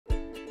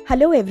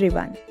Hello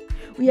everyone.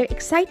 We are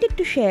excited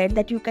to share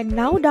that you can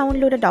now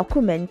download a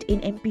document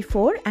in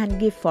MP4 and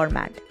GIF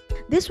format.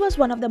 This was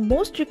one of the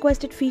most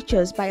requested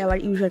features by our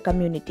user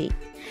community,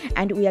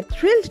 and we are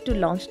thrilled to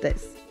launch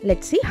this.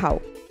 Let's see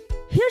how.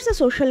 Here's a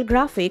social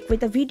graphic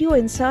with a video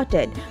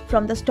inserted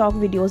from the stock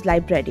videos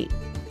library.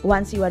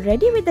 Once you are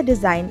ready with the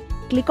design,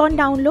 click on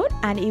download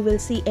and you will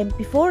see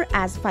MP4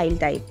 as file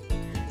type.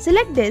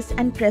 Select this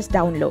and press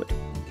download.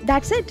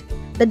 That's it.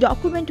 The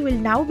document will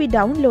now be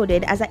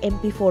downloaded as a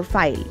MP4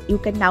 file. You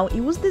can now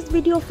use this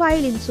video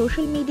file in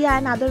social media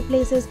and other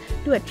places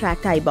to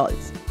attract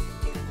eyeballs.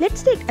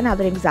 Let's take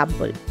another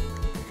example.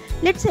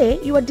 Let's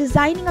say you are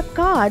designing a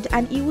card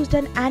and used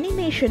an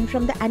animation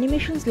from the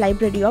animations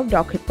library of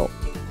DocHipo.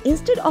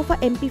 Instead of a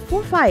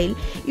MP4 file,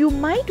 you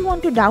might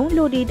want to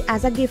download it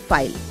as a GIF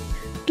file.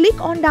 Click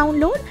on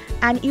download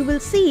and you will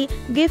see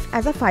GIF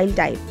as a file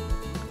type.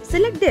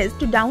 Select this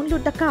to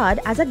download the card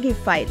as a GIF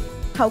file.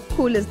 How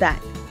cool is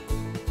that?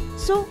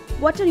 So,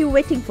 what are you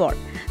waiting for?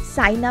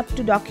 Sign up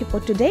to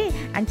DocHipo today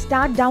and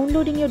start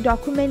downloading your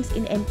documents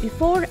in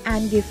MP4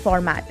 and GIF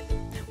format.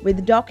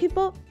 With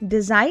DocHipo,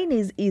 design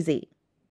is easy.